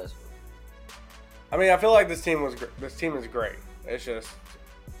 Don't mess with him. I mean, I feel like this team is great. It's just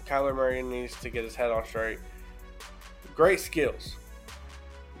Kyler Murray needs to get his head on straight. Great skills,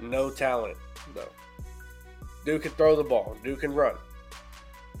 no talent though. Dude can throw the ball. Dude can run.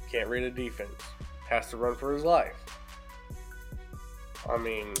 Can't read a defense. Has to run for his life. I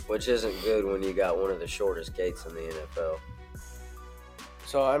mean, which isn't good when you got one of the shortest gates in the NFL.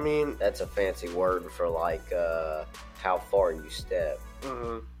 So I mean, that's a fancy word for like how far you step.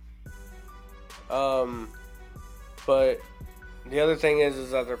 Mm-hmm. But the other thing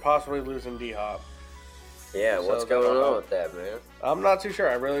is that they're possibly losing D-Hop. Yeah, what's going on with that, man? I'm not too sure.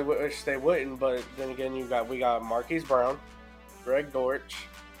 I really wish they wouldn't, but then again, we got Marquise Brown, Greg Dortch,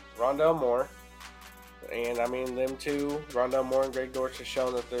 Rondell Moore, and I mean them two, Rondell Moore and Greg Dortch, have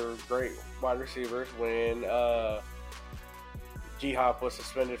shown that they're great wide receivers. When D-Hop was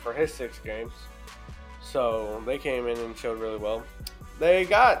suspended for his 6 games, so they came in and showed really well. They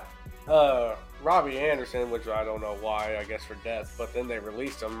got Robbie Anderson, which I don't know why, I guess for death, but then they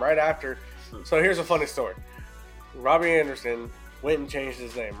released him right after. So here's a funny story. Robbie Anderson went and changed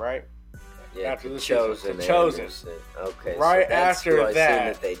his name, right? Yeah, after the Chosen. Okay. Right so that's after who I that, seen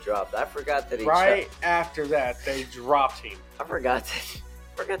that they dropped. I forgot that he. After that, they dropped him. I forgot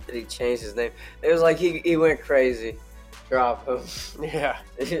that he changed his name. It was like he went crazy. Drop him. Yeah.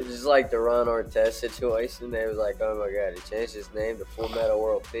 It was just like the Ron Artest situation. They was like, oh my god, he changed his name to Full Metal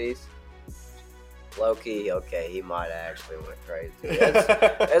World Peace. Low-key, okay, he might have actually went crazy.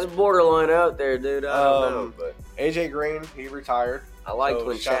 That's borderline out there, dude. I don't know, but AJ Green, he retired. I liked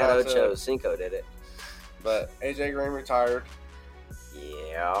when Chad Ochocinco did it. But AJ Green retired.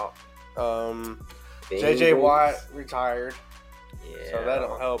 Yeah. JJ Watt retired. Yeah. So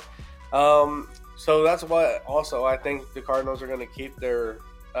that'll help. So that's what also I think the Cardinals are going to keep their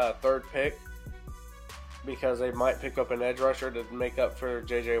 3rd pick because they might pick up an edge rusher to make up for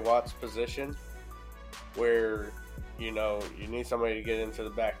JJ Watt's position where, you need somebody to get into the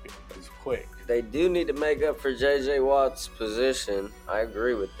backfield that's quick. They do need to make up for JJ Watt's position. I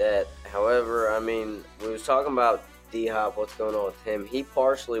agree with that. However, I mean, we was talking about D-Hop, what's going on with him. He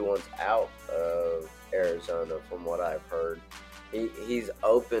partially wants out of Arizona from what I've heard. He's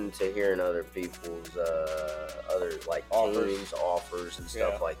open to hearing other people's other like teams offers and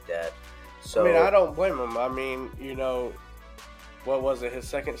stuff like that. So I mean, I don't blame him. I mean, what was it? His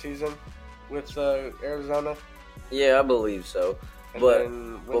 2nd season with Arizona. Yeah, I believe so. And but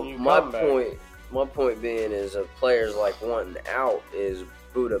then my point being is players like wanting out is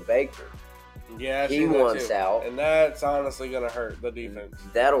Buda Baker. Yeah, he wants out, and that's honestly going to hurt the defense.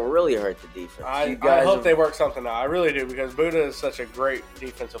 That'll really hurt the defense. I hope they work something out. I really do because Buda is such a great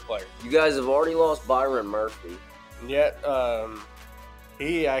defensive player. You guys have already lost Byron Murphy. Yet,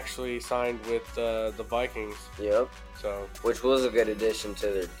 he actually signed with the Vikings. Yep. So, which was a good addition to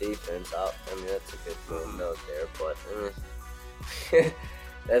their defense. I mean, that's a good little note there, but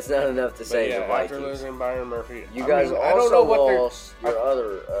that's not enough to say the Vikings. After losing Byron Murphy, you guys also lost your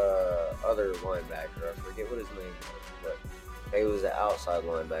other linebacker. I forget what his name was, but he was the outside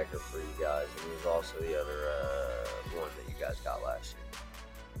linebacker for you guys, and he was also the other one that you guys got last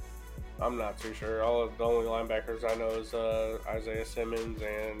year. I'm not too sure. The only linebackers I know is Isaiah Simmons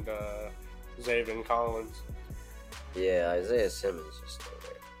and Zaven Collins. Yeah, Isaiah Simmons is still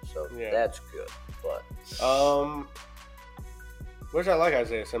there, so that's good. But which I like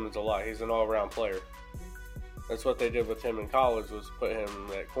Isaiah Simmons a lot. He's an all-around player. That's what they did with him in college was put him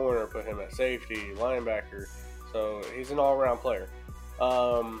at corner, put him at safety, linebacker. So he's an all-around player.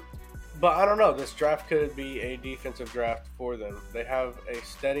 But I don't know. This draft could be a defensive draft for them. They have a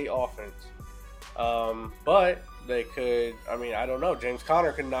steady offense. But they could, I don't know. James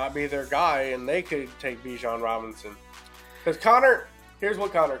Conner could not be their guy, and they could take Bijan Robinson. Because Conner, here's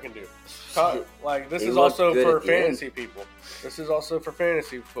what Conner can do. This is also for fantasy people. This is also for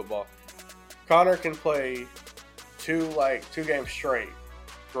fantasy football. Conner can play two games straight.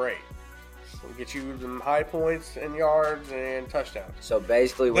 Great. We'll get you them high points and yards and touchdowns. So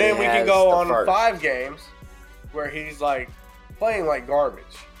basically, then we can go on 5 games where he's playing like garbage.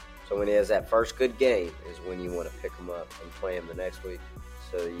 So when he has that first good game is when you want to pick him up and play him the next week.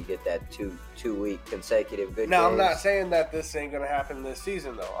 So you get that two-week consecutive good Now, games. I'm not saying that this ain't going to happen this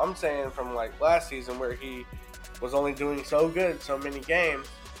season, though. I'm saying from, like, last season where he was only doing so good so many games,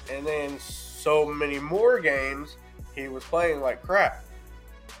 and then so many more games he was playing like crap.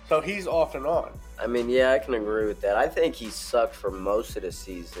 So he's off and on. I mean, yeah, I can agree with that. I think he sucked for most of the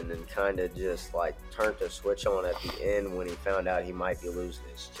season and kind of just, like, turned the switch on at the end when he found out he might be losing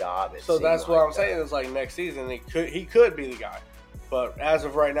his job. So that's what I'm saying is, like, next season he could be the guy. But as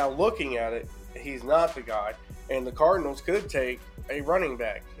of right now, looking at it, he's not the guy. And the Cardinals could take a running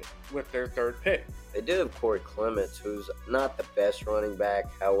back with their third pick. They do have Corey Clements, who's not the best running back.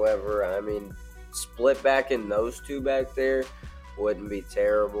 However, I mean, split back in those two back there wouldn't be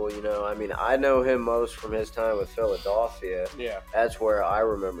terrible, you know. I mean, I know him most from his time with Philadelphia. Yeah. That's where I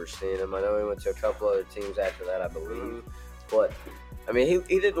remember seeing him. I know he went to a couple other teams after that, I believe. Mm-hmm. But, I mean,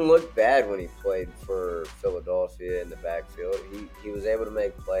 he didn't look bad when he played for Philadelphia in the backfield. He was able to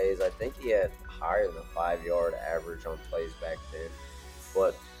make plays. I think he had higher than a 5-yard average on plays back then.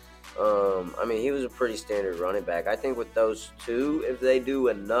 But, I mean, he was a pretty standard running back. I think with those two, if they do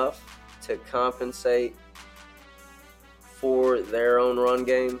enough to compensate for their own run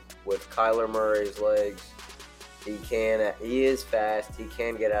game with Kyler Murray's legs, he is fast. He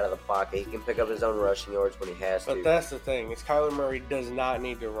can get out of the pocket. He can pick up his own rushing yards when he has to. But that's the thing, is Kyler Murray does not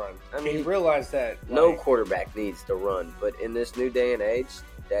need to run. I mean, he realized that. No quarterback needs to run, but in this new day and age,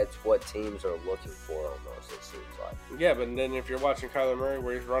 that's what teams are looking for almost, it seems like. Yeah, but then if you're watching Kyler Murray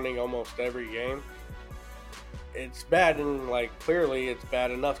where he's running almost every game, it's bad, and, like, clearly it's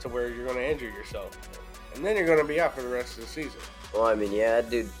bad enough to where you're going to injure yourself. And then you're going to be out for the rest of the season. Well, I mean, yeah, that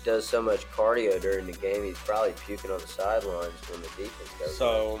dude does so much cardio during the game, he's probably puking on the sidelines when the defense goes.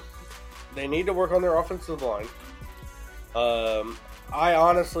 So, they need to work on their offensive line. I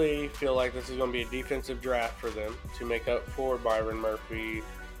honestly feel like this is going to be a defensive draft for them to make up for Byron Murphy,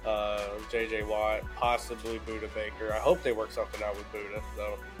 J.J. Watt, possibly Buda Baker. I hope they work something out with Buda,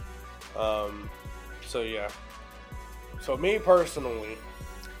 though. So, yeah. So, me personally,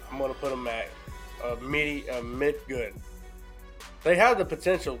 I'm going to put them at mid-good. They have the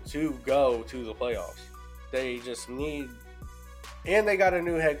potential to go to the playoffs. They just need... And they got a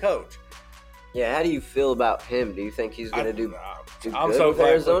new head coach. Yeah, how do you feel about him? Do you think he's going to do I'm good so with glad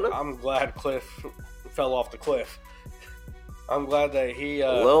Arizona? I'm glad Cliff fell off the cliff. I'm glad that he...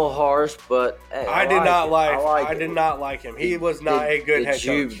 a little harsh, but hey, I did not like him. He was not a good head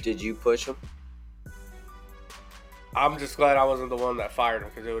coach. Did you push him? I'm just glad I wasn't the one that fired him,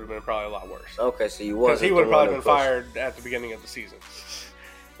 because it would have been probably a lot worse. Okay, so you wasn't. Because he would have probably been fired at the beginning of the season.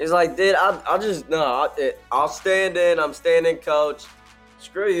 He's like, dude, I'll stand in. I'm standing coach.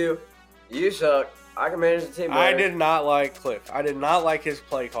 Screw you. You suck. I can manage the team better. I did not like Cliff. I did not like his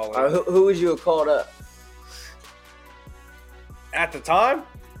play calling. Who would you have called up? At the time,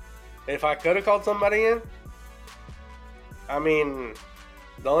 if I could have called somebody in, I mean,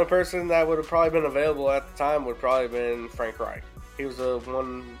 the only person that would have probably been available at the time would probably have been Frank Reich. He was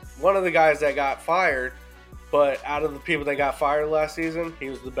one of the guys that got fired, but out of the people that got fired last season, he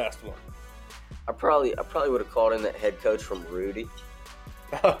was the best one. I probably would have called in that head coach from Rudy.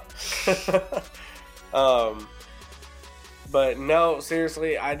 But no,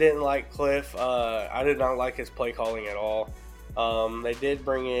 seriously, I didn't like Cliff. I did not like his play calling at all. They did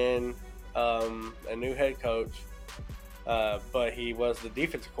bring in a new head coach, but he was the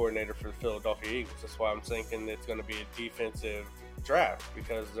defensive coordinator for the Philadelphia Eagles. That's why I'm thinking it's going to be a defensive draft,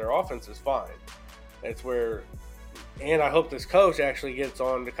 because their offense is fine. It's where, and I hope this coach actually gets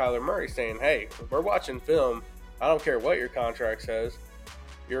on to Kyler Murray saying, hey, we're watching film. I don't care what your contract says.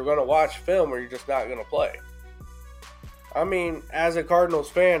 You're going to watch film or you're just not going to play. I mean, as a Cardinals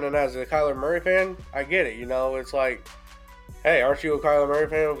fan and as a Kyler Murray fan, I get it. You know, it's like, hey, aren't you a Kyler Murray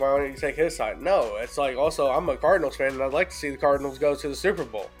fan? Why don't you take his side? No, it's like, also, I'm a Cardinals fan and I'd like to see the Cardinals go to the Super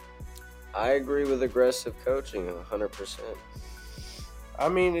Bowl. I agree with aggressive coaching 100%. I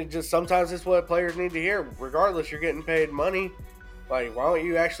mean, it just sometimes it's what players need to hear. Regardless, you're getting paid money. Like, why don't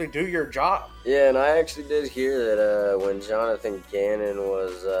you actually do your job? Yeah, and I actually did hear that when Jonathan Gannon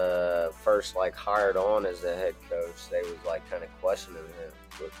was first, like, hired on as the head coach, they was, like, kind of questioning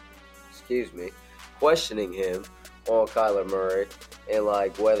him on Kyler Murray, and,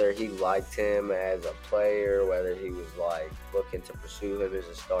 like, whether he liked him as a player, whether he was, like, looking to pursue him as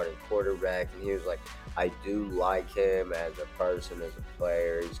a starting quarterback, and he was like, I do like him as a person, as a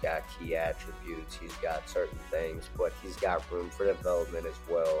player. He's got key attributes. He's got certain things, but he's got room for development as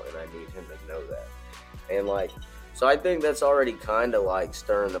well, and I need him to know that. And, like, so I think that's already kind of, like,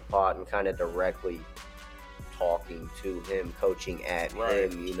 stirring the pot and kind of directly talking to him, coaching at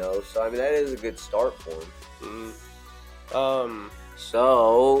Right. him, So, I mean, that is a good start for him. Mm-hmm.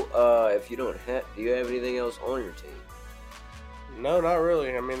 So, if you don't have, do you have anything else on your team? No, not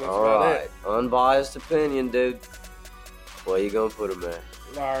really. I mean, that's All about right, it. unbiased opinion, dude. Where you gonna put him at?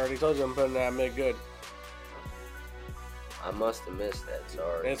 I already told you I'm putting that mid good. I must have missed that.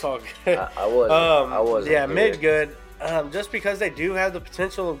 Sorry. It's all good. I wasn't. Yeah, here. mid good. Just because they do have the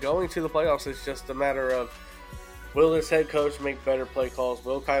potential of going to the playoffs, it's just a matter of will this head coach make better play calls?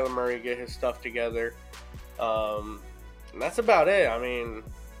 Will Kyler Murray get his stuff together? And that's about it. I mean,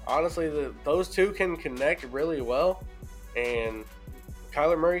 honestly, those two can connect really well, and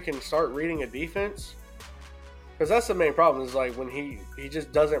Kyler Murray can start reading a defense. Because that's the main problem is like when he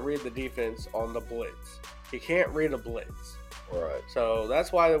just doesn't read the defense on the blitz. He can't read a blitz. Right. So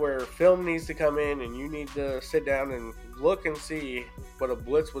that's why where film needs to come in and you need to sit down and look and see what a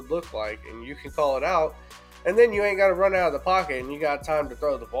blitz would look like and you can call it out. And then you ain't got to run out of the pocket and you got time to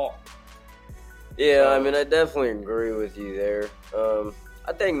throw the ball. Yeah, I mean, I definitely agree with you there.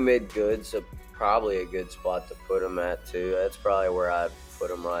 I think mid-good's probably a good spot to put him at, too. That's probably where I'd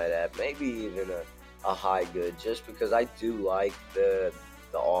put him right at. Maybe even a high good, just because I do like the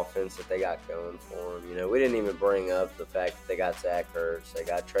offense that they got going for them. We didn't even bring up the fact that they got Zach Ertz. They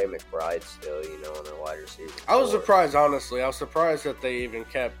got Trey McBride still, on their wide receiver. I was surprised, honestly. I was surprised that they even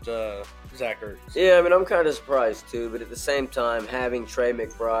kept Zach Ertz. Yeah, I mean, I'm kind of surprised, too. But at the same time, having Trey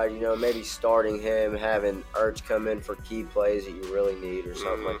McBride, maybe starting him, having Ertz come in for key plays that you really need or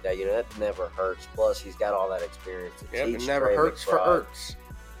something like that, that never hurts. Plus, he's got all that experience to teach it never Trey hurts McBride. for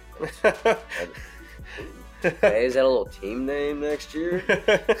Ertz. Hey, is that a little team name next year?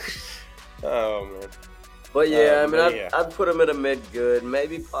 Oh, man. But yeah, Yeah. I'd put them at a mid-good,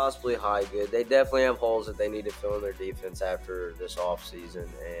 maybe possibly high-good. They definitely have holes that they need to fill in their defense after this offseason,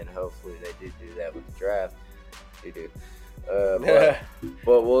 and hopefully they do that with the draft. They do. But that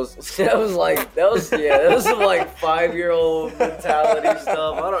was some like 5-year-old mentality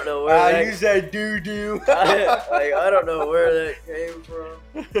stuff. I don't know where you said doo-doo. I don't know where that came from.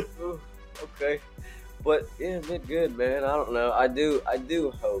 Ooh, okay. But yeah, mid good, man. I don't know. I do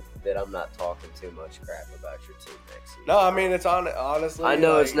hope that I'm not talking too much crap about your team next season. No, I mean it's honestly. I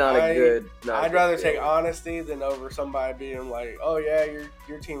know it's not a good. I'd rather take honesty than over somebody being like, "Oh yeah,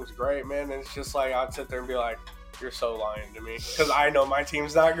 your team's great, man." And it's just like I'd sit there and be like, "You're so lying to me," because I know my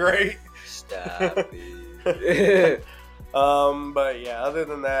team's not great. Stop it. But yeah, other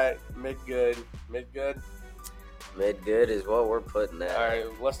than that, mid good. Mid good is what we're putting at. All right,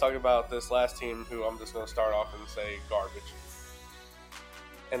 let's talk about this last team who I'm just going to start off and say garbage.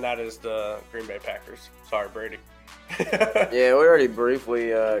 And that is the Green Bay Packers. Sorry, Brady. Yeah, we already briefly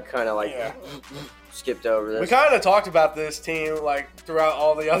kind of skipped over this. We kind of talked about this team like throughout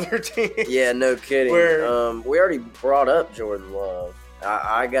all the other teams. Yeah, no kidding. We already brought up Jordan Love.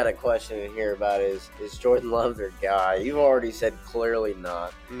 I got a question in here about is Jordan Love their guy? You've already said clearly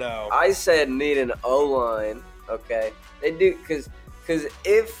not. No. I said need an O-line. Okay, they do because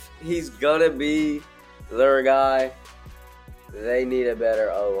if he's gonna be their guy, they need a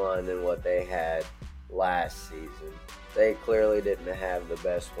better O-line than what they had last season. They clearly didn't have the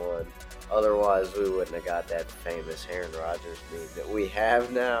best one. Otherwise, we wouldn't have got that famous Aaron Rodgers meme that we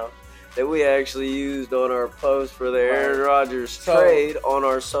have now, that we actually used on our post for the Aaron Rodgers trade on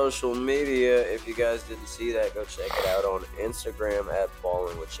our social media. If you guys didn't see that, go check it out on Instagram at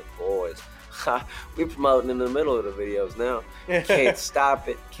Ballin' With Your Boys. We promoting in the middle of the videos now. Can't stop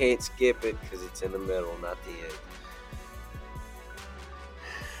it, can't skip it, because it's in the middle, not the end.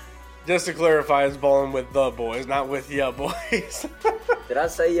 Just to clarify, it's Ballin' With the Boys, not with ya boys. Did I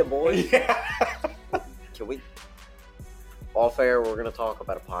say ya boys? Yeah. Can we? Off air, we're gonna talk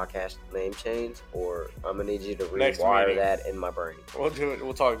about a podcast name change, or I'm gonna need you to rewire that in my brain. We'll do it.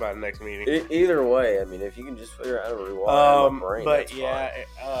 We'll talk about it next meeting. Either way, I mean, if you can just figure out how to rewire in my brain. But that's yeah,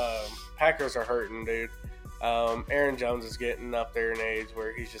 fine. Packers are hurting, dude. Aaron Jones is getting up there in age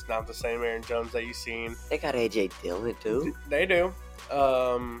where he's just not the same Aaron Jones that you've seen. They got AJ Dillon too. They do.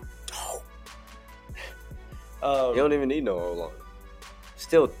 You don't even need no O-line.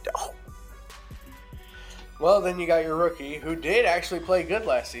 Still. Well, then you got your rookie, who did actually play good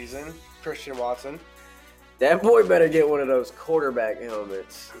last season, Christian Watson. That boy better get one of those quarterback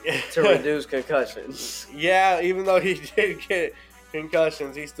helmets to reduce concussions. Yeah, even though he did get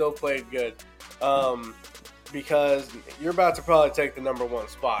concussions, he still played good. Because you're about to probably take the number one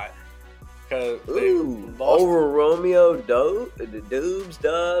spot. Over Romeo Dubs. I don't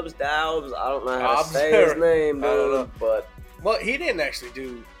know how to say his name, dude. But well, he didn't actually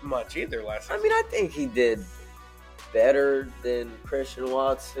do much either last season. I mean, I think he did better than Christian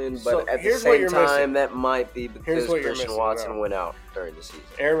Watson, but So, at the here's what same you're time, missing. that might be because what you're Christian missing, Watson though. went out during the season.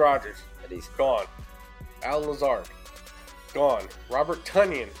 Aaron Rodgers, And he's gone. Al Lazard, gone. Robert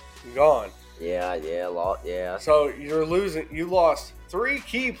Tonyan, gone. yeah, a lot, yeah. So you lost 3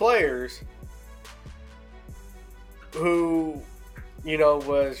 key players who,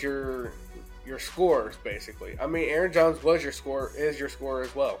 was your scorers, basically. I mean, Aaron Jones was your scorer, is your scorer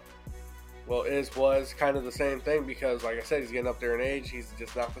as well. Well, was kind of the same thing because, like I said, he's getting up there in age. He's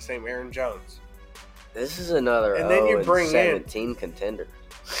just not the same Aaron Jones. This is another And then you bring 17 contender.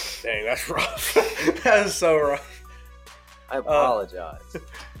 Dang, that's rough. That is so rough. I apologize. It's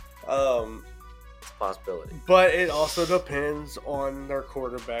a possibility. But it also depends on their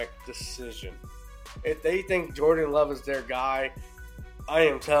quarterback decision. If they think Jordan Love is their guy, I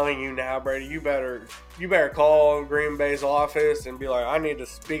am telling you now, Brady, you better call Green Bay's office and be like, I need to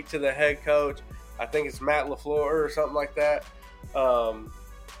speak to the head coach. I think it's Matt LaFleur or something like that.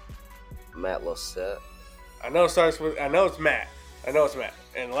 Matt Lissette. I know it's Matt. And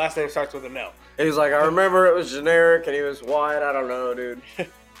the last name starts with an L. He was like, I remember it was generic and he was white. I don't know, dude.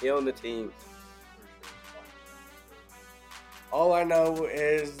 He owned the team. All I know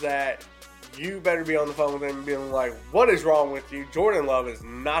is that you better be on the phone with him and being like, what is wrong with you? Jordan Love is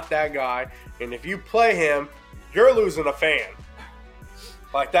not that guy. And if you play him, you're losing a fan.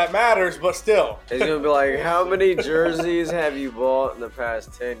 Like, that matters, but still. He's going to be like, how many jerseys have you bought in the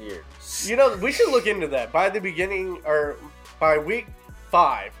past 10 years? We should look into that. By the beginning, or by week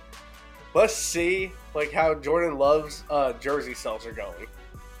 5, let's see, how Jordan Love's jersey sales are going.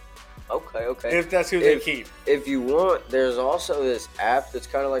 Okay. If that's who they keep. If you want, there's also this app that's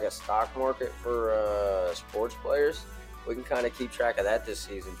kind of like a stock market for sports players. We can kind of keep track of that this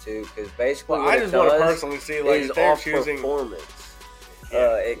season, too, because basically I just want to personally see, if they're choosing performance.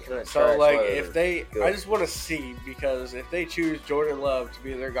 Yeah. It kind of So, I just want to see, because if they choose Jordan Love to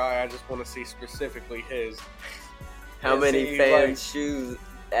be their guy, I just want to see specifically his. How many fans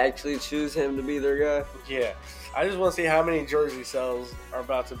actually choose him to be their guy? Yeah. I just want to see how many jersey sales are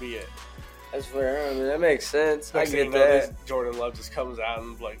about to be it. That's fair. I mean, that makes sense. Next I thing get you know, that. this Jordan Love just comes out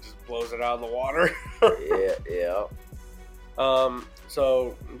and just blows it out of the water. Yeah.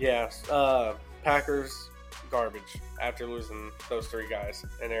 So yeah, Packers garbage after losing those 3 guys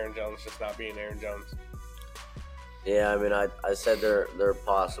and Aaron Jones just not being Aaron Jones. Yeah, I mean, I said they're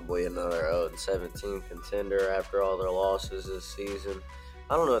possibly another 0-17 contender after all their losses this season.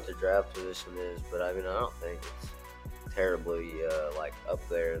 I don't know what their draft position is, but I mean, I don't think it's terribly up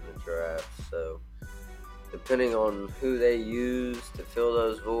there in the draft. So depending on who they use to fill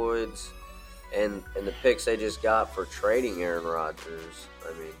those voids and the picks they just got for trading Aaron Rodgers,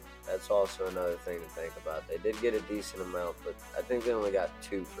 I mean, that's also another thing to think about. They did get a decent amount, but I think they only got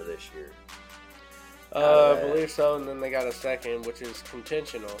 2 for this year. I believe so, and then they got a second, which is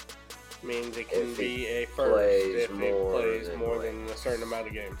contentional. Means it can be a first if he plays more than a certain amount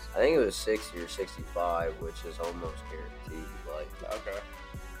of games. I think it was 60 or 65, which is almost guaranteed. Okay.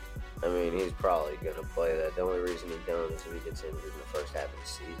 I mean, he's probably going to play that. The only reason he don't is if he gets injured in the first half of the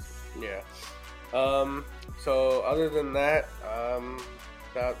season. Yeah. So other than that,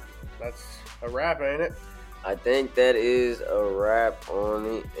 that's a wrap, ain't it? I think that is a wrap on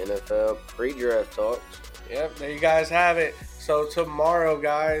the NFL pre-draft talks. Yep, there you guys have it. So tomorrow,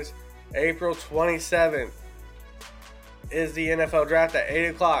 guys, April 27th is the NFL draft at 8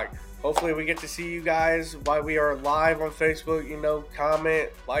 o'clock. Hopefully we get to see you guys while we are live on Facebook. Comment,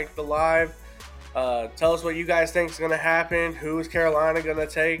 like the live. Tell us what you guys think is going to happen. Who is Carolina going to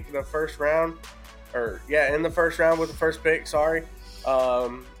take the first round? In the first round with the first pick, sorry.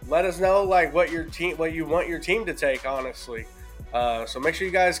 Let us know what you want your team to take, honestly. So make sure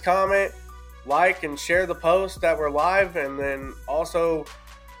you guys comment, like, and share the post that we're live, and then also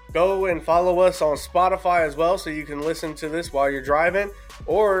go and follow us on Spotify as well so you can listen to this while you're driving.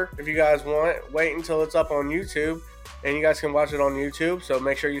 Or if you guys want, wait until it's up on YouTube and you guys can watch it on YouTube. So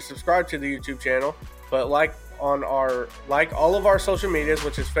make sure you subscribe to the YouTube channel. But like all of our social medias,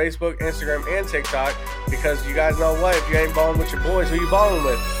 which is Facebook, Instagram, and TikTok, because you guys know what? If you ain't balling with your boys, who you balling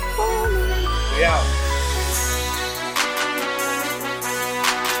with? Yeah.